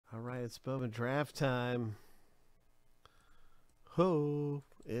right, it's Bowman draft time. Ho!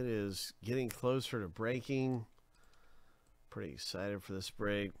 It is getting closer to breaking. Pretty excited for this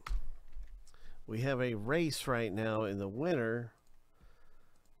break. We have a race right now, and the winner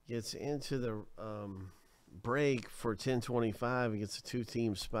gets into the break for 1025 and gets a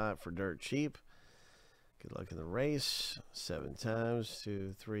two-team spot for dirt cheap. Good luck in the race. 7 times.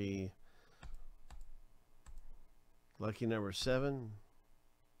 2, 3. Lucky number 7.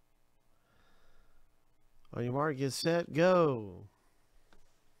 On your mark, get set, go.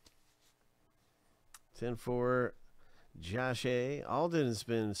 10-4, Josh A. Alden's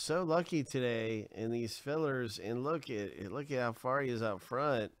been so lucky today in these fillers, and look at how far he is out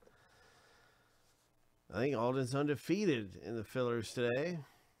front. I think Alden's undefeated in the fillers today.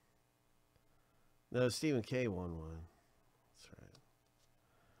 No, Stephen K won one. That's right.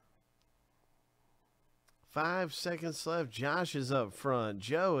 5 seconds left. Josh is up front.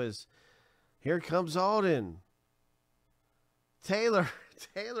 Joe is... Here comes Alden. Taylor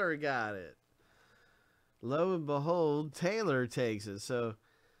got it. Lo and behold, Taylor takes it. So,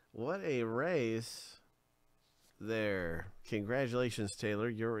 what a race there. Congratulations, Taylor.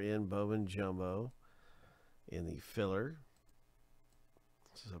 You're in Bowman Jumbo in the filler.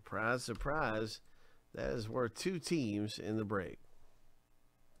 Surprise, surprise. That is worth 2 teams in the break.